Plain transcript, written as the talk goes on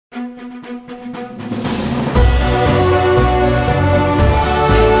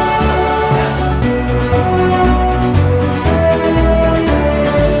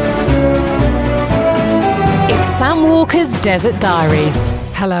America's Desert Diaries.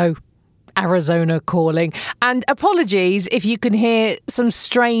 Hello, Arizona calling. And apologies if you can hear some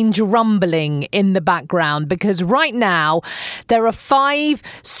strange rumbling in the background, because right now there are 5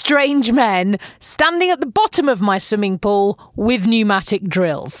 strange men standing at the bottom of my swimming pool with pneumatic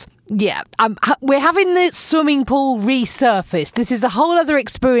drills. Yeah, we're having the swimming pool resurfaced. This is a whole other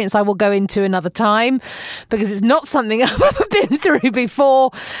experience I will go into another time, because it's not something I've ever been through before.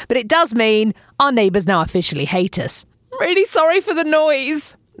 But it does mean our neighbours now officially hate us. Really sorry for the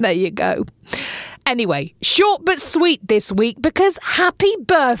noise. There you go. Anyway, short but sweet this week, because happy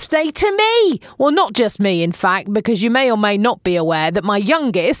birthday to me. Well, not just me, in fact, because you may or may not be aware that my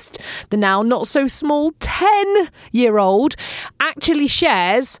youngest, the now not so small 10-year-old, actually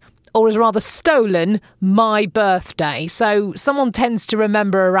shares, or is rather stolen, my birthday. So someone tends to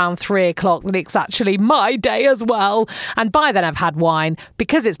remember around 3 o'clock that it's actually my day as well. And by then I've had wine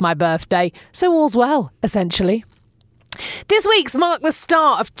because it's my birthday. So all's well, essentially. This week's marked the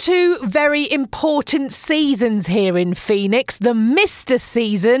start of 2 very important seasons here in Phoenix. The Mister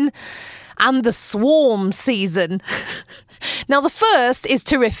season and the Swarm season. Now, the first is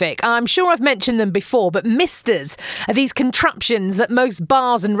terrific. I'm sure I've mentioned them before, but Misters are these contraptions that most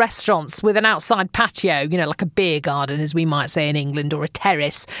bars and restaurants with an outside patio, like a beer garden, as we might say in England, or a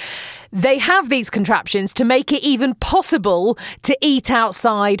terrace, they have these contraptions to make it even possible to eat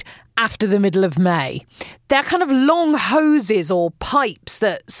outside after the middle of May. They're kind of long hoses or pipes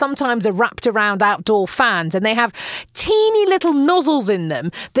that sometimes are wrapped around outdoor fans, and they have teeny little nozzles in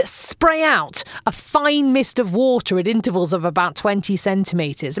them that spray out a fine mist of water at intervals of about 20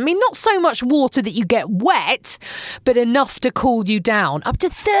 centimetres. I mean, not so much water that you get wet, but enough to cool you down. Up to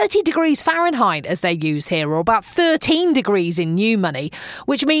 30 degrees Fahrenheit, as they use here, or about 13 degrees in new money,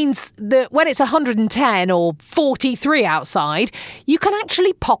 which means that when it's 110 or 43 outside, you can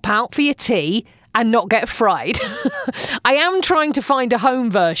actually pop out for your tea and not get fried. I am trying to find a home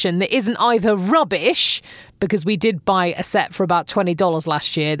version that isn't either rubbish, because we did buy a set for about $20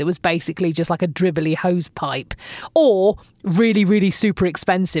 last year that was basically just like a dribbly hose pipe, or really, really super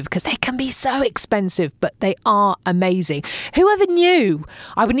expensive, because they can be so expensive, but they are amazing. Whoever knew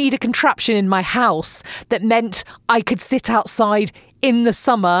I would need a contraption in my house that meant I could sit outside in the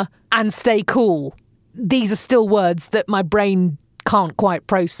summer and stay cool? These are still words that my brain can't quite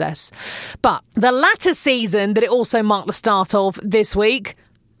process. But the latter season that it also marked the start of this week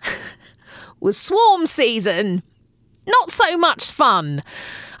was Swarm season. Not so much fun.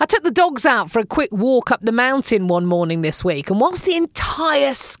 I took the dogs out for a quick walk up the mountain one morning this week, and whilst the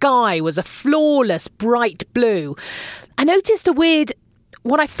entire sky was a flawless bright blue, I noticed a weird,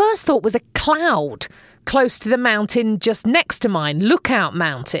 what I first thought was a cloud close to the mountain just next to mine, Lookout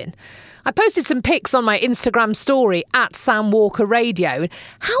Mountain. I posted some pics on my Instagram story at Sam Walker Radio.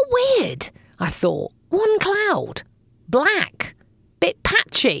 How weird, I thought. One cloud, black, bit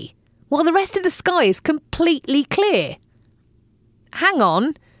patchy, while the rest of the sky is completely clear. Hang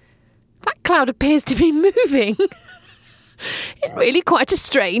on, that cloud appears to be moving in really quite a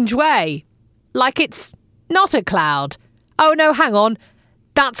strange way. Like it's not a cloud. Oh no, hang on.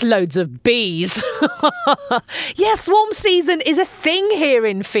 That's loads of bees. Yeah, swarm season is a thing here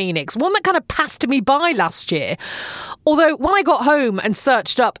in Phoenix, one that kind of passed me by last year. Although when I got home and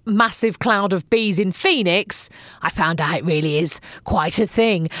searched up massive cloud of bees in Phoenix, I found out it really is quite a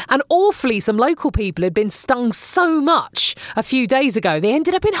thing. And awfully, some local people had been stung so much a few days ago, they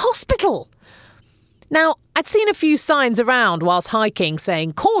ended up in hospital. Now, I'd seen a few signs around whilst hiking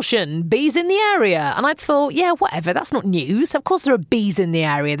saying, "Caution, bees in the area." And I'd thought, yeah, whatever, that's not news. Of course there are bees in the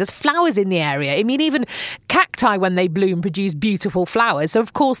area. There's flowers in the area. I mean, even cacti, when they bloom, produce beautiful flowers. So,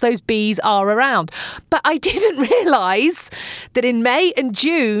 of course, those bees are around. But I didn't realise that in May and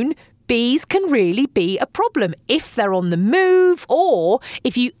June, bees can really be a problem if they're on the move or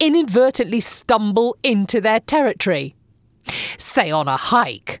if you inadvertently stumble into their territory. Say on a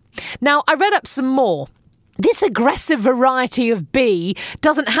hike. Now, I read up some more. This aggressive variety of bee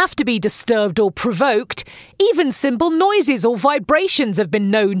doesn't have to be disturbed or provoked. Even simple noises or vibrations have been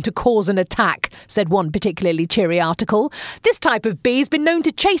known to cause an attack, said one particularly cheery article. This type of bee has been known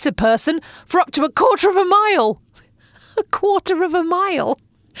to chase a person for up to 1/4 mile. 1/4 mile?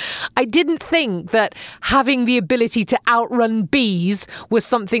 I didn't think that having the ability to outrun bees was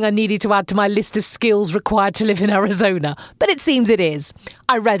something I needed to add to my list of skills required to live in Arizona, but it seems it is.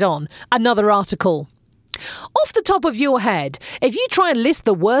 I read on. Another article. Off the top of your head, if you try and list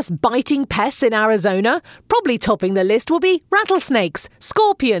the worst biting pests in Arizona, probably topping the list will be rattlesnakes,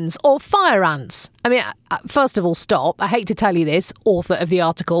 scorpions, or fire ants. I mean, first of all, stop. I hate to tell you this, author of the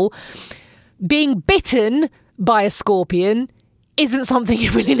article. Being bitten by a scorpion isn't something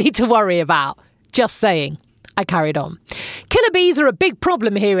you really need to worry about. Just saying. I carried on. Killer bees are a big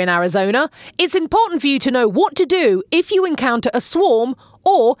problem here in Arizona. It's important for you to know what to do if you encounter a swarm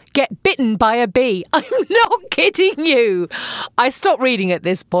or get bitten by a bee. I'm not kidding you. I stopped reading at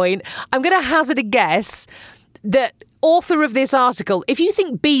this point. I'm going to hazard a guess that author of this article, if you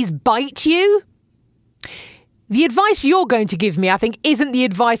think bees bite you, the advice you're going to give me, I think, isn't the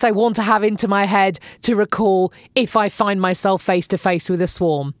advice I want to have into my head to recall if I find myself face to face with a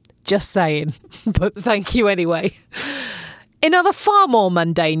swarm. Just saying. But thank you anyway. In other far more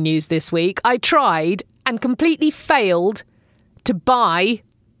mundane news this week, I tried and completely failed to buy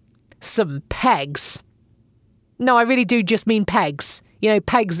some pegs. No, I really do just mean pegs. You know,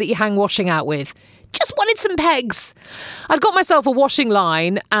 pegs that you hang washing out with. Just wanted some pegs. I'd got myself a washing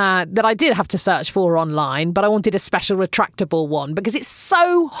line that I did have to search for online, but I wanted a special retractable one because it's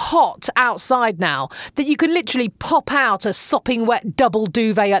so hot outside now that you can literally pop out a sopping wet double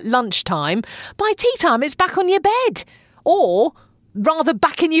duvet at lunchtime. By tea time, it's back on your bed. Or rather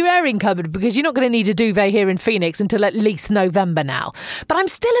back in your airing cupboard, because you're not going to need a duvet here in Phoenix until at least November now. But I'm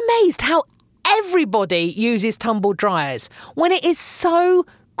still amazed how everybody uses tumble dryers when it is so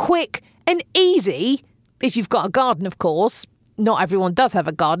quick and easy. If you've got a garden, of course. Not everyone does have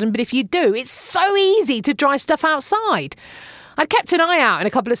a garden, but if you do, it's so easy to dry stuff outside. I'd kept an eye out in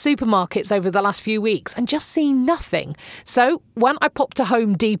a couple of supermarkets over the last few weeks and just seen nothing. So when I popped to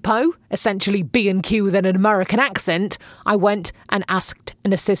Home Depot, essentially B&Q with an American accent, I went and asked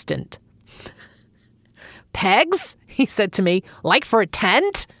an assistant. Pegs? He said to me, like for a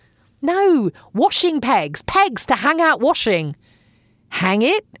tent? No, washing pegs. Pegs to hang out washing. Hang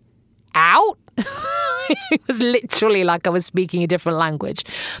it out? It was literally like I was speaking a different language.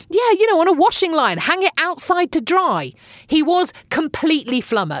 Yeah, on a washing line, hang it outside to dry. He was completely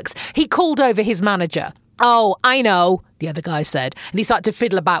flummoxed. He called over his manager. Oh, I know, the other guy said, and he started to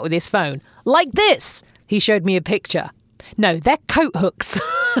fiddle about with his phone. Like this. He showed me a picture. No, they're coat hooks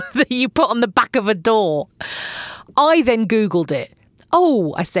that you put on the back of a door. I then Googled it.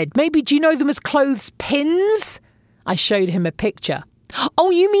 Oh, I said, maybe do you know them as clothes pins? I showed him a picture. Oh,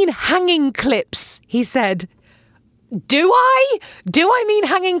 you mean hanging clips, he said. Do I? Do I mean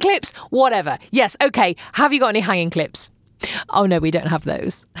hanging clips? Whatever. Yes, okay. Have you got any hanging clips? Oh, no, we don't have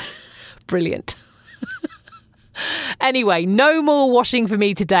those. Brilliant. Anyway, no more washing for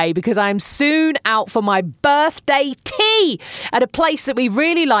me today because I'm soon out for my birthday tea at a place that we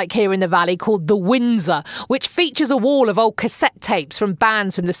really like here in the Valley called The Windsor, which features a wall of old cassette tapes from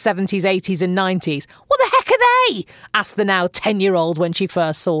bands from the 70s, 80s and 90s. What the heck are they? Asked the now 10-year-old when she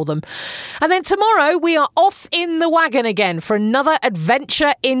first saw them. And then tomorrow we are off in the wagon again for another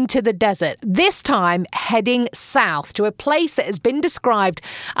adventure into the desert, this time heading south to a place that has been described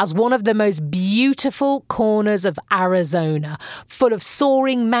as one of the most beautiful corners of Arizona, full of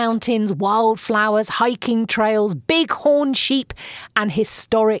soaring mountains, wildflowers, hiking trails, bighorn sheep, and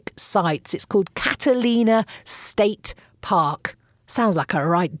historic sites. It's called Catalina State Park. Sounds like a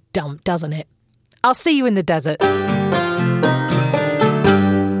right dump, doesn't it? I'll see you in the desert.